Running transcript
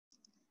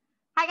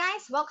Hi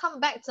guys, welcome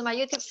back to my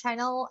YouTube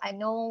channel. I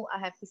know I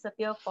have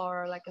disappeared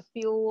for like a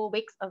few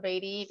weeks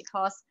already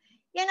because,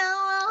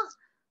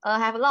 I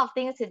have a lot of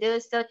things to do.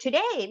 So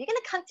today we're going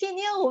to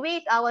continue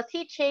with our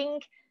teaching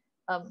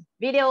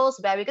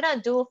videos where we're going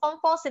to do Form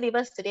 4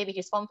 syllabus today, which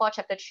is Form 4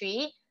 Chapter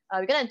 3.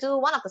 We're going to do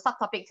one of the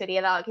subtopics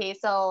today. Okay,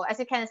 so as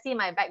you can see,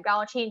 my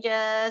background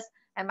changes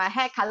and my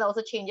hair color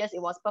also changes.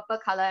 It was purple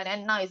color and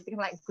then now it's become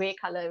like gray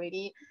color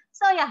already.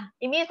 So yeah,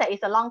 it means that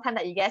it's a long time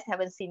that you guys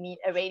haven't seen me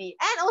already.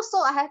 And also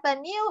I have a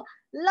new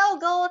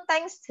logo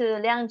thanks to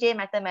Liang J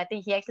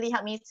Mathematics. He actually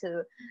helped me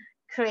to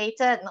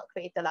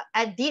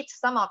edit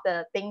some of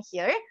the things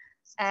here.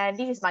 And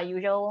this is my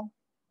usual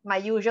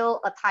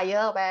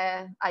attire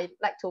where I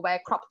like to wear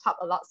crop top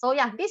a lot. So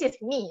yeah, this is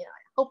me.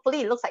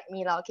 Hopefully it looks like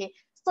me, okay?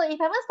 So if you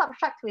haven't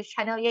subscribed to his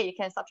channel yet, you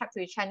can subscribe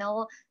to his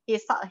channel.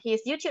 His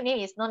YouTube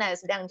name is known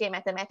as Liang J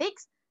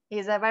Mathematics.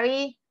 He's a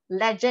very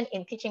legend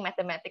in teaching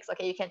mathematics.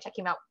 Okay, you can check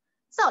him out.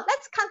 So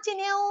let's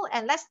continue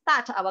and let's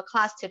start our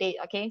class today.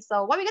 Okay,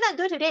 so what we're gonna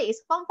do today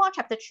is Form 4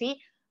 Chapter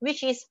 3,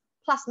 which is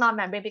plasma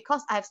membrane,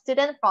 because I have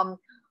students from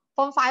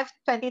Form 5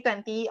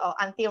 2020 or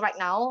until right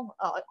now,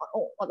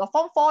 or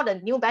Form 4, the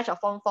new batch of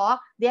Form 4,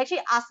 they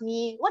actually asked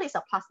me, what is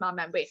a plasma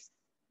membrane?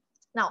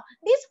 Now,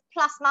 this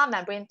plasma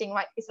membrane thing,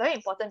 right, is very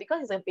important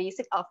because it's a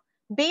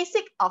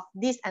basic of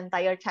this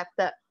entire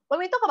chapter. When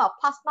we talk about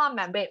plasma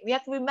membrane, we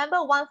have to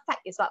remember one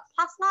fact is that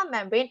plasma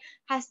membrane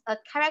has a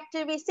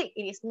characteristic.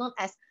 It is known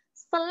as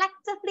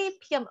selectively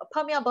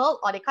permeable,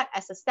 or they call it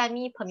as a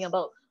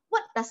semi-permeable.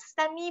 What does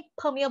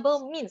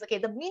semi-permeable means? Okay,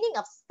 the meaning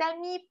of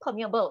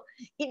semi-permeable,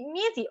 it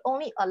means it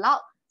only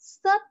allows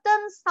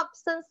certain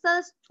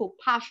substances to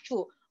pass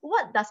through.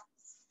 What does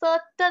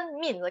certain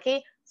mean?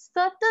 Okay,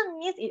 certain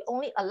means it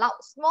only allows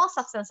small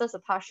substances to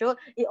pass through.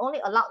 It only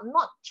allows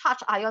not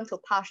charged ion to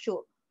pass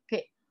through.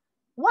 Okay,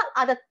 what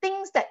are the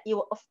things that it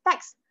will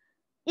affect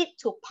it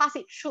to pass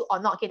it through or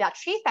not? Okay, there are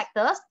three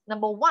factors.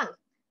 Number one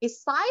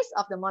is size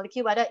of the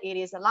molecule, whether it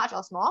is large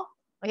or small.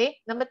 Okay,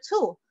 number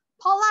two,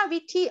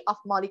 polarity of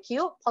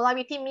molecule.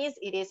 Polarity means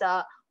it is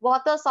a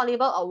water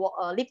soluble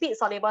or lipid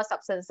soluble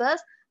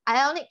substances.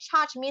 Ionic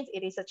charge means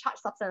it is a charged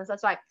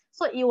substances, right?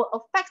 So it will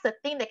affect the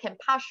thing that can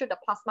pass through the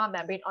plasma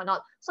membrane or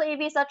not. So if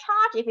it's a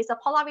charge, if it's a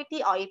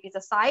polarity, or if it's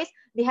a size,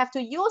 they have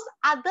to use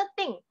other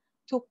thing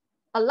to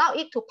allow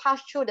it to pass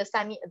through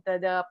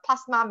the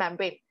plasma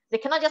membrane. They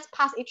cannot just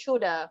pass it through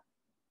the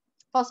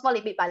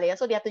phospholipid bilayer,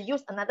 so they have to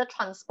use another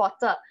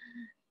transporter.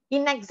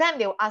 In exam,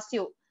 they will ask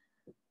you,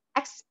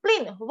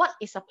 explain what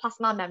is a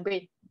plasma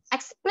membrane.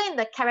 Explain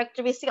the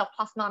characteristic of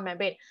plasma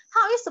membrane.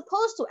 How are you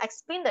supposed to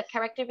explain the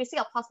characteristic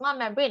of plasma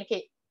membrane?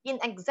 Okay, in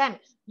exam,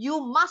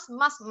 you must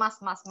write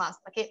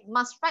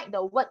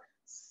the word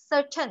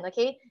certain.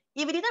 Okay,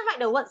 if you didn't write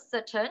the word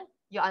certain,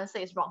 your answer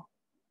is wrong.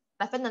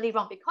 Definitely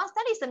wrong, because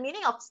that is the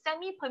meaning of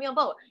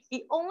semi-permeable.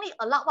 It only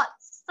allows what?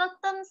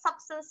 Certain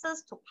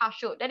substances to pass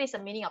through. That is the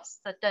meaning of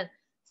certain,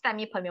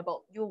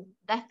 semi-permeable. You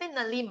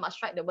definitely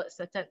must write the word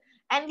certain.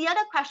 And the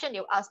other question they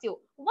will ask you,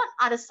 what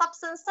are the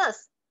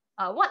substances?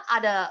 What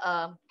are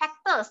the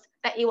factors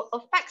that it will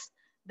affect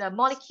the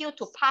molecule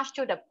to pass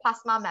through the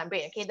plasma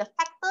membrane? Okay, the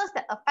factors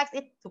that affect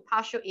it to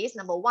pass through is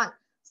number one,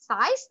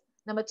 size.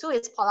 Number two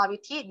is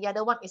polarity. The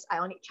other one is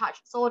ionic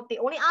charge. So they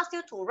only ask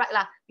you to write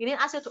lah. They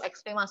didn't ask you to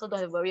explain one, so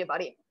don't have to worry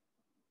about it.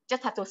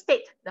 Just have to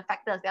state the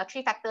factors. There are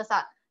three factors.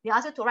 They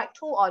ask you to write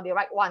two or they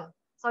write one.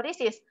 So this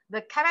is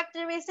the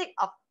characteristic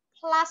of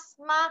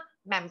plasma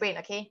membrane.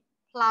 Okay,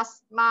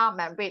 plasma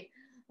membrane.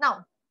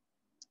 Now,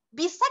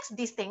 besides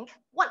this thing,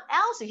 what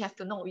else you have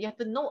to know? You have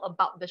to know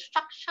about the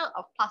structure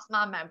of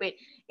plasma membrane.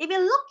 If you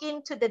look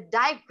into the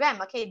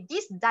diagram, okay,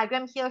 this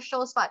diagram here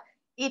shows what?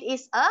 It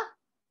is a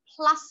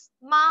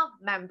plasma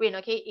membrane.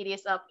 Okay, it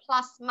is a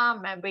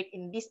plasma membrane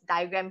in this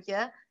diagram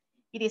here.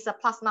 It is a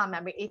plasma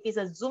membrane. It is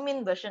a zoom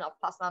in version of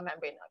plasma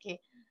membrane. Okay,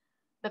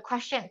 the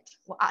question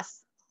will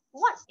ask,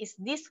 what is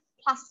this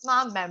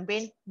plasma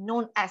membrane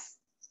known as?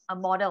 A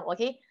model.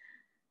 Okay,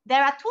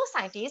 there are two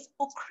scientists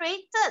who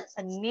created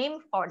a name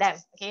for them.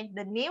 Okay,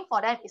 the name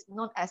for them is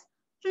known as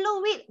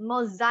fluid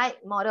mosaic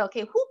model.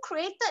 Okay, who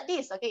created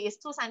this? Okay, it's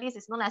two scientists.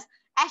 It's known as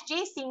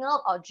S.J. Singer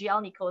or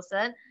G.L.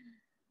 Nicholson.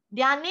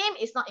 Their name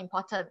is not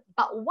important,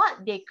 but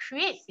what they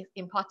create is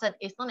important.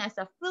 It's known as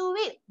a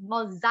fluid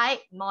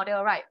mosaic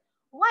model, right?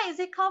 Why is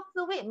it called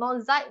fluid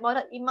mosaic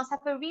model? It must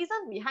have a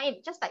reason behind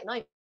it. Just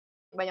like,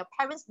 when your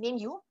parents name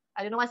you,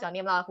 I don't know what's your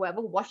name,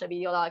 whoever who watched the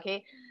video,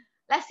 okay?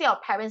 Let's say your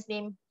parents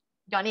name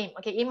your name.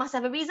 Okay, it must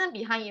have a reason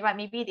behind it, right?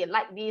 Maybe they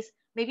like this,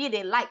 maybe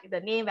they like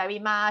the name very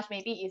much,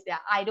 maybe it's their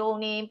idol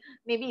name,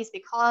 maybe it's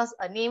because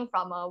a name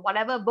from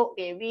whatever book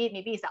they read,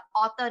 maybe it's the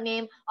author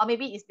name, or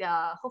maybe it's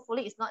their,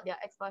 hopefully it's not their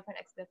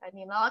ex-girlfriend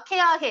name.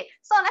 Okay,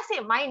 so let's say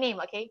my name.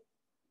 Okay,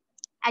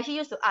 I actually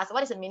used to ask,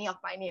 what is the meaning of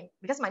my name?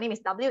 Because my name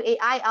is Wailing,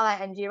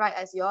 right?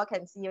 As you all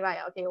can see, right?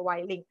 Okay,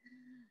 Wailing.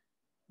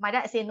 My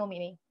dad said no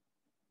meaning,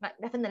 like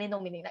definitely no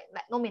meaning,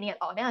 like no meaning at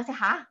all. Then I said,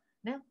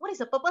 then what is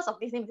the purpose of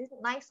this name? Is it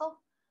nice? So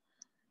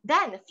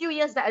then a few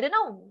years back, I don't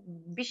know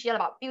which year,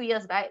 about a few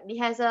years back, he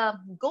has a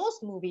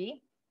ghost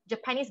movie,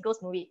 Japanese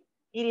ghost movie.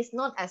 it is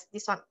known as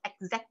this one,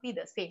 exactly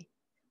the same.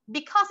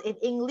 Because in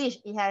English,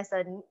 it has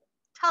a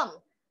term,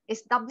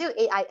 it's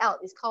W-A-I-L,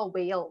 it's called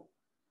whale.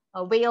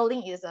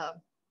 Whaling is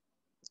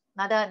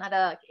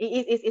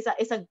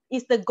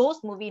it's the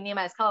ghost movie name.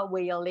 It's called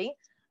whaling.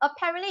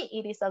 Apparently,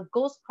 it is a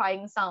ghost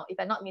crying sound, if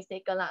I'm not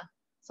mistaken lah.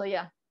 So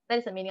yeah, that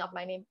is the meaning of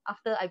my name.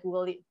 After I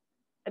Googled it,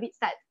 a bit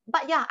sad,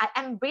 but yeah,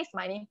 I embrace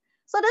my name.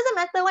 So it doesn't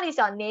matter what is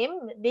your name,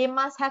 they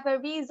must have a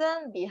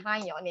reason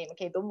behind your name.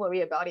 Okay, don't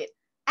worry about it.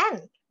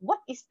 And what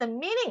is the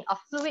meaning of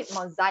fluid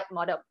mosaic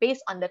model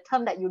based on the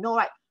term that you know,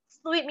 right?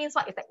 Fluid means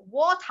what? It's like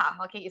water.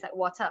 Okay, it's like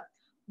water.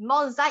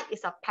 Mosaic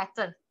is a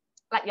pattern,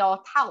 like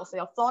your tiles,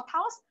 your floor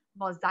tiles.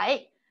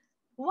 Mosaic.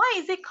 Why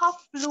is it called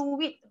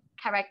fluid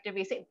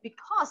characteristic?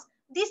 Because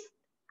this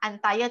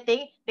entire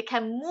thing, they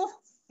can move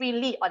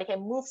freely or they can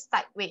move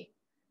sideways.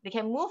 They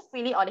can move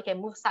freely or they can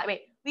move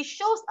sideways, which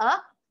shows a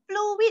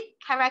fluid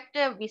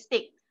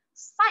characteristic.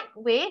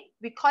 Sideways,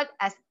 we call it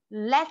as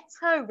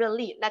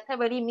laterally.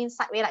 Laterally means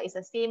sideways, like it's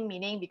the same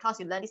meaning because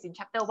you learned this in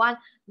chapter 1.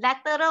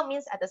 Lateral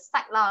means at the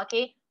side,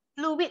 okay?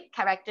 Fluid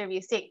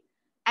characteristic.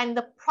 And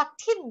the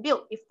protein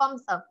build, it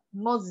forms a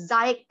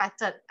mosaic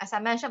pattern. As I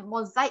mentioned,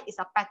 mosaic is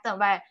a pattern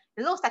where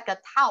it looks like a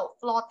tile,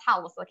 floor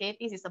tiles, okay?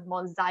 This is a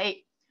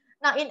mosaic.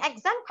 Now, in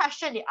exam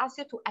question, they ask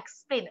you to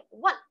explain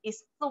what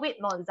is fluid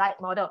mosaic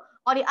model,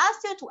 or they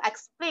ask you to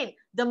explain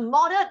the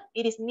model.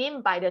 It is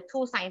named by the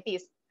two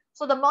scientists.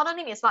 So the model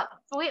name is what?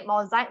 Fluid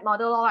mosaic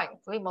model, right?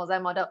 Fluid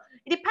mosaic model.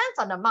 It depends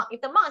on the mark.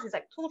 If the marks is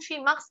like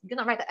 2-3 marks, you're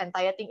gonna write the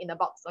entire thing in the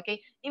box, okay?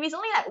 If it's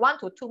only like 1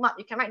 to 2 marks,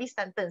 you can write this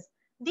sentence.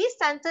 This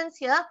sentence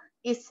here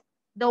is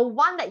the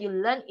one that you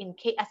learn in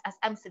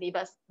KSSM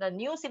syllabus, the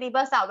new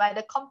syllabus where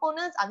the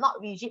components are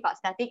not rigid but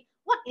static.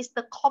 What is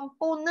the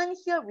component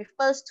here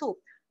refers to?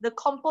 The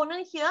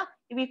component here,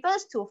 it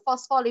refers to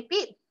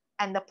phospholipid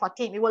and the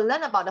protein. We will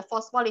learn about the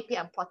phospholipid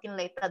and protein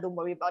later, don't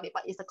worry about it,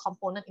 but it's a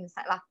component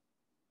inside lah.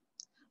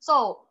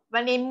 So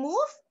when they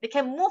move, they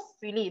can move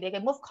freely, they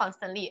can move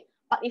constantly,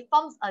 but it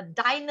forms a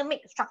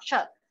dynamic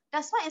structure.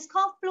 That's why it's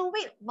called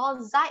fluid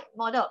mosaic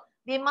model.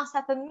 They must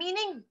have a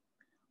meaning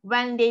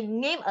when they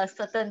name a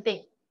certain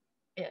thing.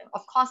 Yeah,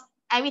 of course,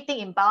 everything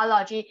in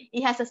biology,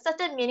 it has a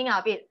certain meaning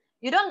of it.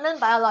 You don't learn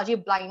biology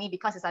blindly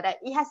because it's like that.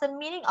 It has a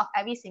meaning of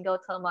every single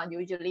term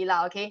usually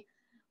lah, okay?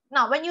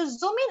 Now, when you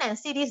zoom in and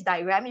see this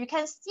diagram, you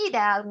can see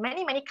there are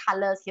many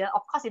colors here.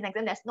 Of course, in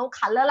exam, there's no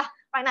color lah.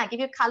 Right now, I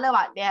give you color.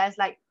 There's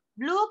like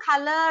blue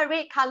color,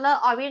 red color,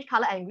 orange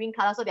color, and green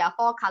color. So there are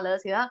 4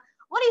 colors here.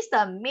 What is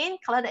the main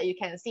color that you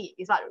can see?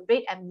 It's what?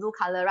 Red and blue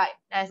color, right?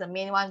 That's the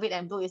main one. Red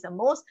and blue is the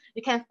most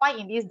you can find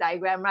in this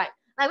diagram, right?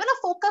 Now, I'm going to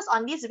focus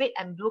on this red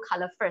and blue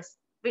color first.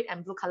 Red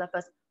and blue color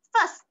first.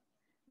 First,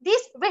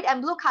 this red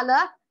and blue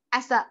color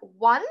as a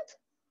one,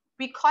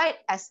 we call it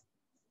as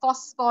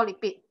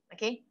phospholipid,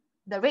 okay?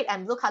 The red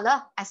and blue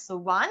color as a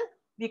one,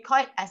 we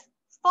call it as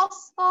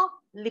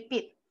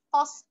phospholipid.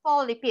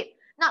 Phospholipid.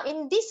 Now,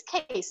 in this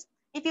case,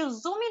 if you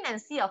zoom in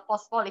and see a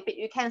phospholipid,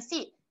 you can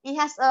see it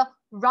has a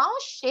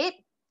round shape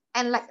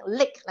and like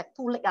leg, like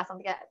 2 legs or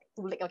something like that.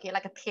 2 legs, okay,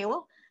 like a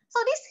tail. So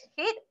this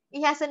head,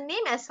 it has a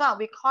name as well.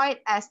 We call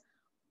it as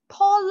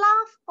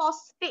polar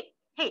phosphate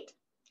head.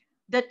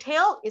 The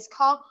tail is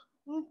called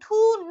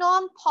 2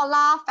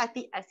 non-polar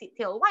fatty acid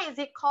tail. Why is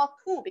it called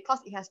 2? Because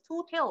it has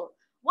 2 tails.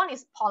 One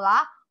is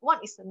polar, one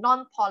is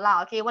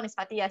non-polar, okay? One is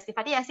fatty acid.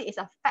 Fatty acid is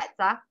a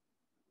fat.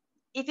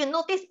 If you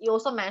notice, it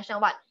also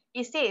mentioned what?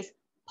 It says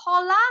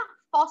polar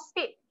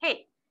phosphate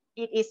head.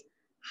 It is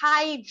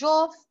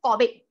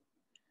hydrophobic.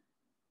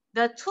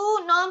 The 2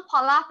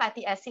 non-polar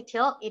fatty acid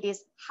tail, it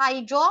is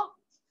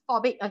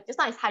hydrophobic. Just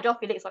now it's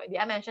hydrophilic. Sorry, did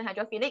I mention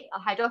hydrophilic?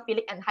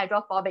 Hydrophilic and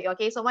hydrophobic.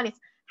 Okay, so one is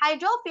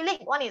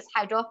hydrophilic, one is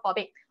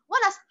hydrophobic.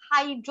 What does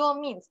hydro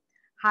means?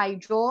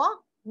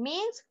 Hydro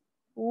means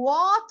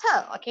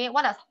water. Okay,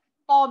 what does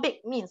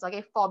phobic means?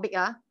 Okay, phobic.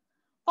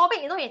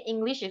 Phobic, you know, in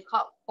English is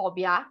called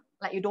phobia.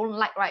 Like you don't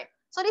like, right?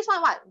 So this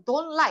one, what?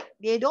 Don't like.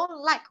 They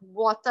don't like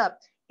water.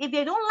 If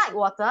they don't like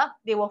water,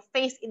 they will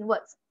face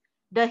inwards.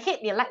 The head,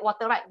 they like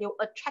water, right? They were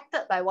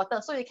attracted by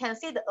water. So you can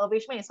see the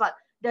arrangement is what?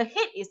 The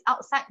head is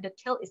outside, the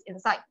tail is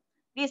inside.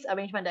 This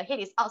arrangement, the head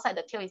is outside,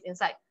 the tail is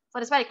inside. So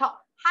that's why they call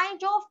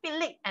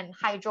hydrophilic and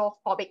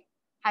hydrophobic.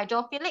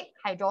 Hydrophilic,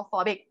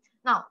 hydrophobic.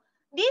 Now,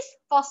 this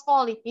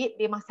phospholipid,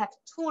 they must have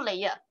 2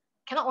 layers.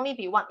 Cannot only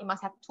be one, it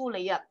must have 2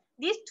 layers.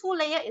 This 2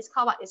 layer is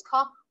called what? It's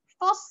called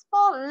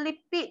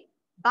phospholipid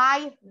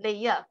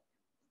bilayer.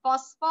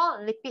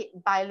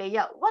 Phospholipid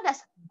bilayer. What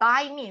does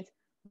bi means?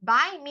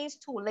 Bi means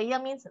 2. Layer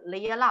means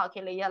layer lah.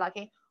 Okay, layer lah.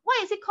 Okay. Why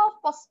is it called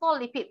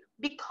phospholipid?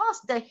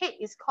 Because the head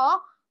is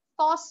called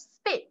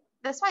phosphate.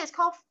 That's why it's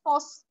called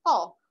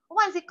phosphor.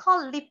 Why is it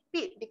called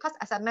lipid? Because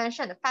as I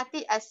mentioned,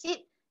 fatty acid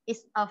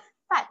is a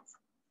fat.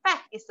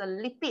 Fat is a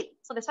lipid.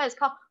 So that's why it's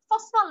called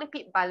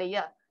phospholipid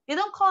bilayer. They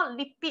don't call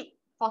lipid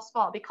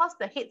phosphor because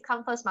the head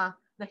comes first.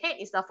 The head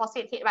is the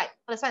phosphate head, right?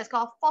 So that's why it's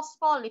called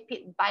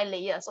phospholipid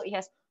bilayer. So it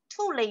has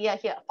 2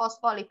 layers here,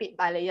 phospholipid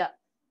bilayer.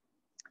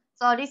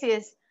 So this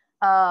is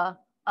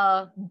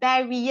a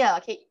barrier,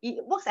 okay?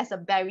 It works as a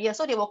barrier,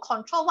 so they will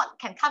control what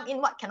can come in,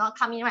 what cannot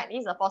come in, right?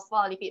 This is a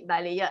phospholipid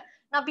bilayer.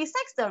 Now,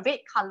 besides the red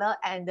color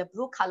and the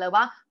blue color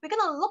one, we're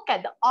going to look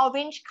at the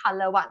orange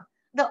color one.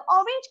 The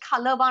orange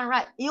color one,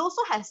 right, it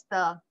also has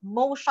the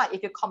most, right?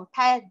 If you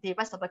compare the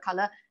rest of the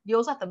color, they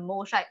also have the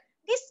most, right?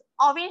 This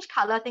orange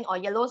color thing or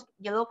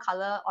yellow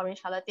color,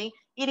 orange color thing,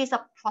 it is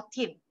a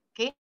protein,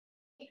 okay?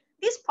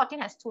 This protein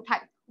has two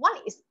types. One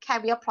is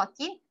carrier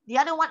protein. The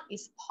other one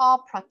is pore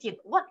protein.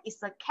 What is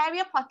a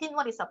carrier protein?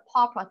 What is a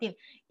pore protein?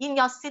 In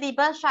your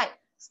syllabus, right,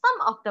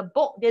 some of the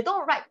book, they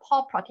don't write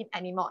pore protein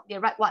anymore. They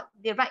write what?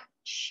 They write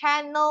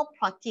channel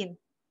protein.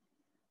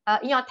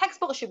 In your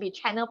textbook, it should be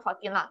channel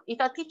protein. If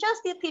your teacher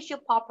still teach you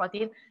pore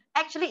protein,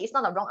 actually, it's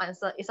not a wrong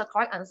answer. It's a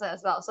correct answer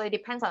as well. So it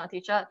depends on the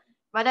teacher.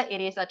 Whether it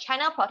is a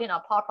channel protein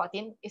or pore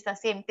protein, it's the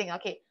same thing,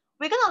 okay?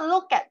 We're going to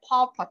look at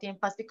pore protein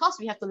first because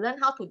we have to learn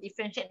how to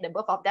differentiate the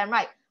both of them,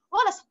 right?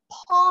 What does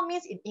pore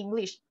means in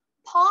English?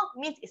 Pore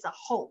means it's a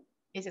hole.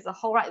 This is a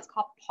hole, right? It's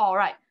called pore,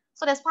 right?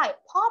 So that's why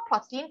pore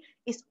protein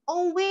is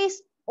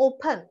always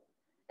open.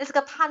 It's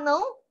like a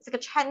tunnel. It's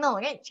like a channel,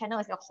 okay? Channel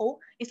is like a hole.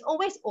 It's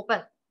always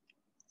open.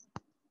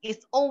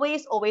 It's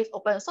always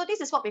open. So this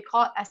is what we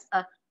call as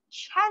a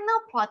channel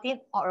protein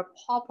or a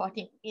pore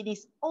protein. It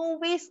is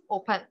always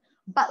open.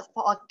 But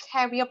for a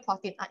carrier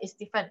protein, it's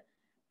different.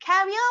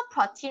 Carrier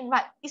protein,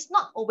 right, is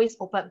not always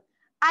open.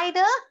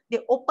 Either they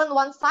open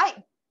one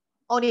side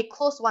or they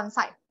close one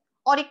side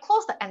or they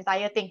close the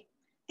entire thing.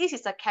 This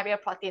is a carrier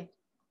protein.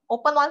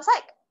 Open one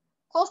side,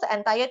 close the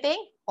entire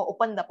thing, or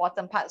open the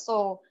bottom part.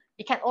 So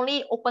it can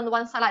only open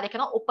one side, like they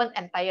cannot open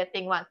entire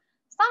thing one.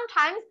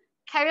 Sometimes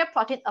carrier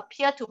protein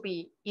appear to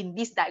be in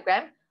this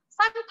diagram.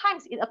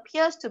 Sometimes it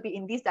appears to be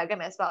in this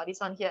diagram as well. This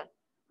one here,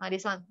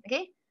 this one,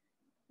 okay?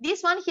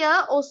 This one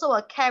here also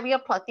a carrier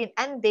protein,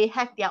 and they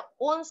have their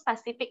own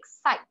specific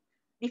site,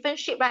 different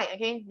shape, right?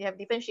 Okay, they have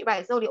different shape,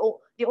 right? So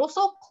they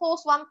also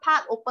close one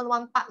part, open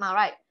one part,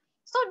 right?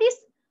 So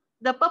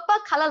the purple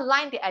color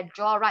line that I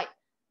draw, right?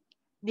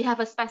 They have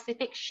a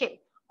specific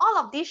shape. All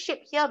of these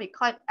shape here we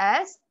call it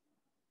as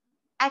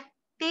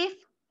active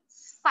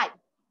site.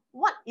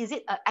 What is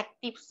it, an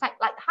active site?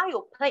 Like how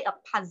you play a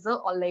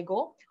puzzle or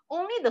Lego,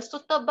 only the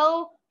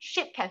suitable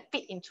shape can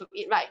fit into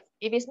it, right?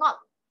 If it's not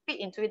fit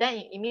into it, then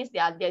it means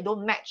they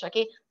don't match,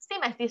 okay?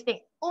 Same as this thing,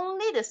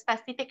 only the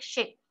specific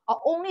shape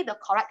or only the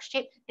correct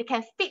shape, they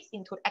can fit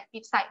into the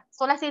active site.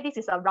 So let's say this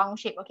is a round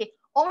shape, okay?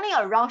 Only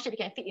a round shape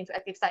can fit into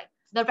active site.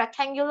 The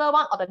rectangular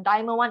one or the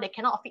diamond one, they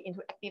cannot fit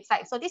into active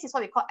site. So this is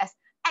what we call as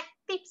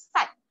active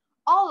site.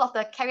 All of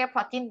the carrier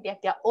protein, they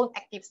have their own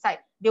active site.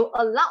 They will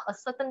allow a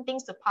certain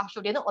things to pass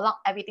through. They don't allow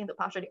everything to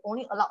pass through. They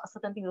only allow a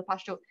certain thing to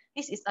pass through.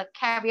 This is a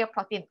carrier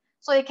protein.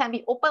 So it can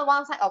be open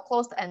one side or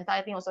close the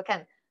entire thing also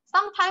can.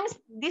 Sometimes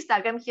this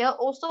diagram here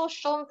also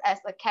shown as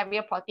a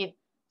carrier protein.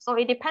 So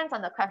it depends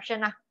on the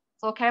question.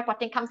 So carrier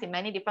protein comes in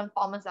many different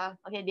forms.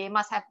 Okay, they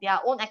must have their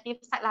own active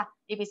site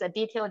if it's a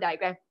detailed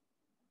diagram.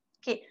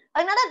 Okay,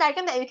 another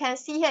diagram that you can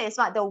see here is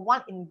what? The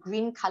one in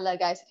green color,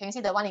 guys. Can you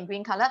see the one in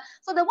green color?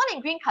 So the one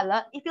in green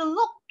color, if you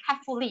look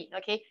carefully,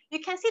 okay, you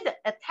can see the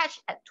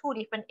attached at two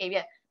different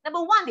areas. Number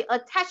one, they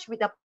attach with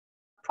the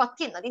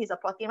protein. This is a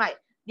protein, right?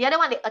 The other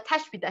one, they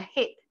attach with the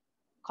head.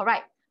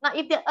 Correct. Now,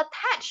 if they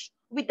attach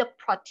with the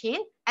protein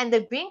and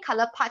the green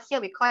color part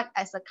here, we call it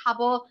as a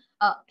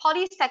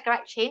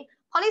polysaccharide chain.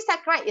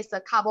 Polysaccharide is a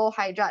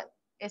carbohydrate.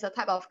 It's a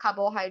type of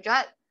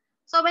carbohydrate.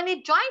 So when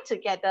they join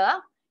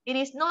together, it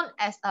is known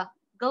as a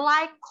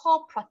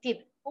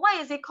glycoprotein. Why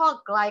is it called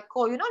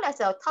glyco? You know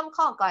there's a term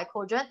called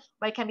glycogen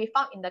where it can be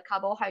found in the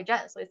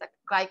carbohydrate. So it's a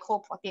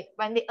glycoprotein.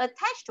 When they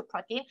attach to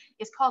protein,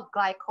 it's called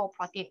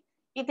glycoprotein.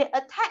 If they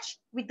attach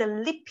with the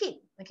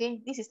lipid,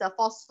 okay, this is the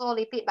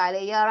phospholipid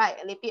bilayer, right?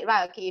 Lipid,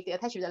 right? Okay, if they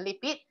attach with the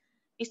lipid,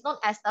 it's known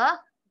as a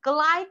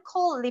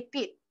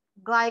glycolipid.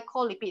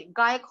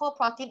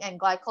 Glycoprotein and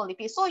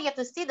glycolipid. So you have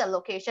to see the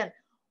location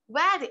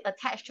where they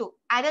attach to,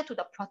 either to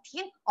the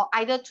protein or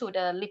either to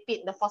the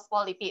lipid, the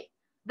phospholipid.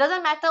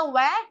 Doesn't matter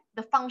where,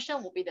 the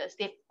function will be the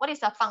same. What is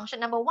the function?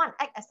 Number one,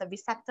 act as a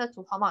receptor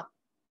to hormone.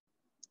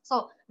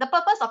 So the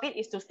purpose of it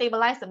is to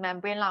stabilize the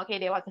membrane. Okay,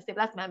 they want to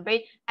stabilize the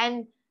membrane.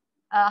 And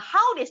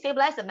how they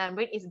stabilize the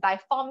membrane is by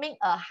forming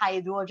a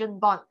hydrogen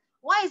bond.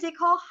 Why is it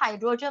called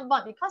hydrogen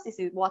bond? Because this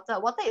is water.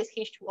 Water is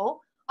H2O.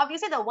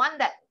 Obviously, the one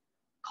that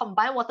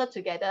combine water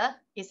together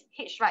is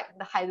H, right?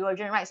 The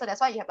hydrogen, right? So that's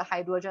why you have the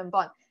hydrogen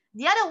bond.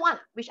 The other one,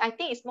 which I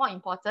think is more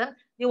important,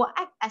 they will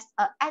act as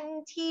an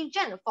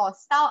antigen for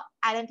cell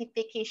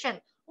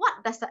identification.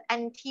 What does the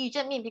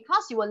antigen mean?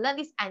 Because you will learn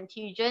this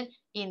antigen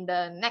in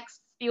the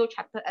next few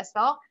chapters as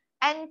well.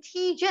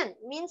 Antigen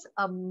means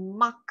a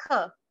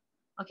marker,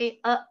 okay,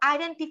 an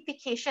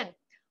identification.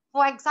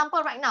 For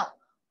example, right now,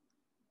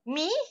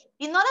 me,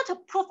 in order to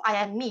prove I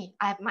am me,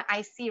 I have my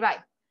IC, right?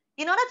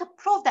 In order to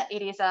prove that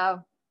it is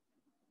a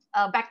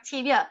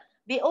bacteria,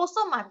 they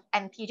also have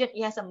antigen.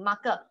 It has a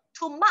marker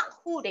to mark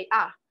who they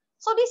are.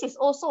 So this is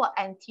also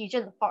an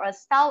antigen for a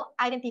cell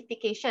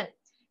identification.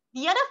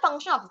 The other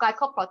function of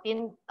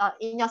glycoprotein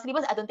in your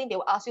syllabus, I don't think they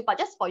will ask you, but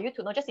just for you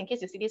to know, just in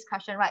case you see this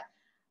question, right?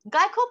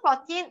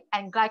 Glycoprotein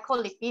and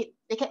glycolipid,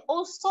 they can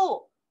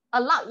also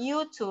allow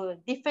you to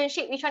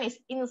differentiate which one is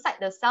inside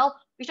the cell,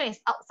 which one is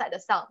outside the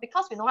cell.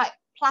 Because we know, right,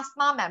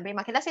 plasma membrane,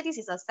 okay, let's say this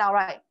is a cell,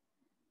 right?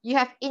 You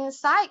have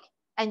inside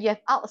and you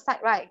have outside,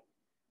 right?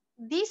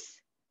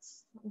 This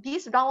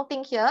round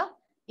thing here,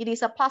 it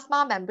is a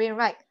plasma membrane,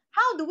 right?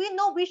 How do we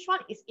know which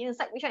one is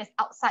inside, which one is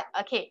outside?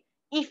 Okay,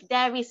 if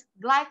there is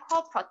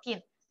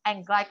glycoprotein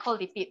and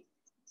glycolipid,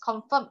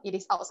 confirm it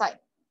is outside,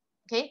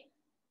 okay?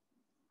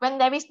 When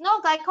there is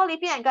no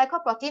glycolipid and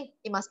glycoprotein,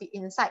 it must be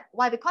inside.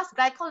 Why? Because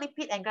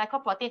glycolipid and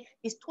glycoprotein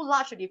is too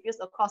large to diffuse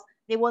across.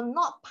 They will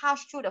not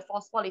pass through the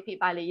phospholipid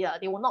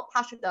bilayer. They will not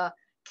pass through the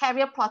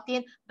carrier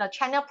protein, the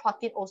channel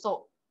protein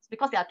also,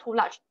 because they are too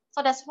large.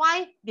 So that's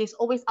why it's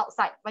always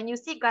outside. When you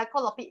see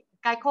glycoprotein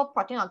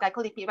or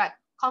glycolipid, right,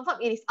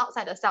 confirm it is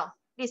outside the cell.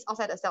 This is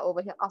outside the cell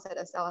over here, outside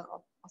the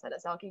cell,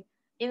 okay.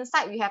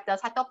 Inside, we have the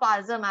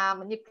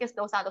cytoplasm, nucleus,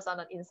 those are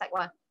the inside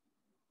one.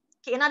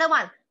 Okay, another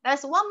one.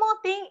 There's one more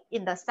thing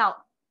in the cell.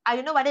 I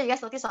don't know whether you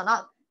guys notice or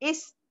not.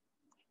 Is,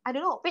 I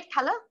don't know, red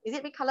color? Is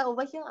it red color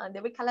over here?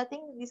 The red color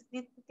thing, this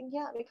thing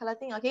here, red color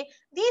thing, okay?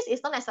 This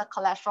is known as a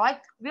cholesterol.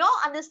 We all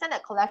understand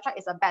that cholesterol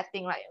is a bad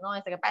thing, right? You know,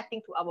 it's like a bad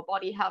thing to our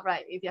body health,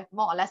 right? If you have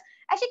more or less.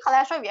 Actually,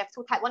 cholesterol, we have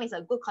two types. One is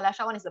a good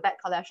cholesterol, one is a bad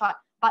cholesterol.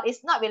 But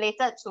it's not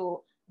related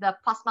to the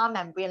plasma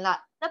membrane. The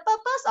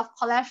purpose of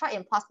cholesterol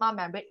in plasma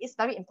membrane is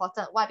very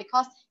important. Why?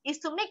 Because it's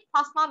to make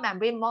plasma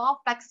membrane more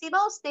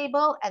flexible,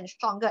 stable, and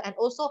stronger, and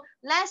also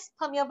less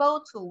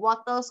permeable to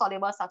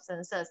water-soluble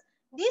substances.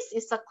 This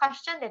is a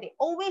question that they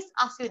always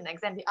ask you in the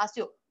exam. They ask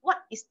you, what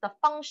is the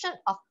function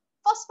of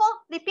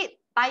phospholipid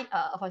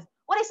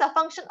what is the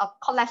function of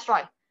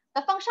cholesterol?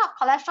 The function of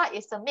cholesterol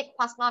is to make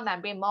plasma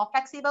membrane more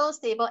flexible,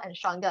 stable, and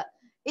stronger.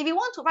 If you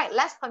want to write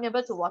less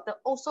permeable to water,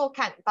 also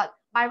can, but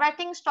by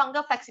writing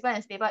stronger, flexible,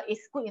 and stable is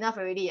good enough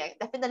already.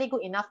 Definitely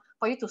good enough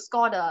for you to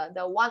score the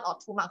 1 or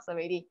 2 marks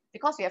already,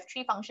 because you have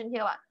 3 functions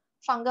here,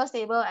 stronger,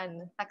 stable,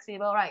 and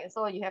flexible, right?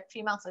 So you have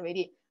 3 marks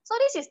already. So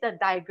this is the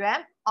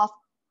diagram of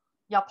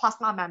your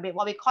plasma membrane,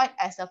 what we call it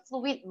as a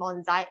fluid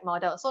mosaic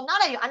model. So now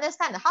that you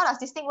understand how does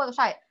this thing work,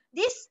 right?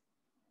 This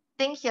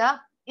thing here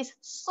is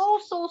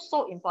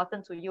so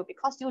important to you,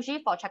 because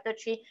usually for chapter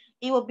 3,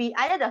 it will be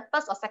either the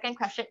first or second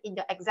question in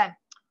your exam.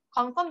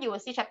 Confirm you will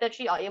see chapter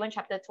 3 or even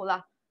chapter 2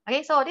 lah.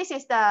 Okay, so this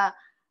is the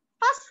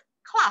first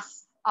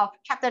class of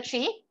chapter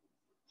 3.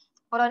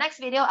 For the next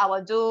video, I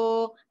will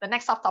do the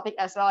next subtopic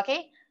as well,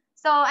 okay?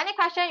 So any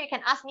question, you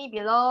can ask me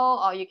below,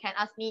 or you can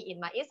ask me in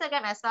my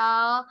Instagram as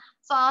well.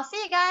 So I'll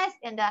see you guys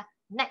in the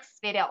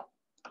next video.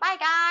 Bye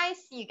guys,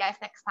 see you guys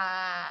next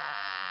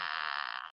time.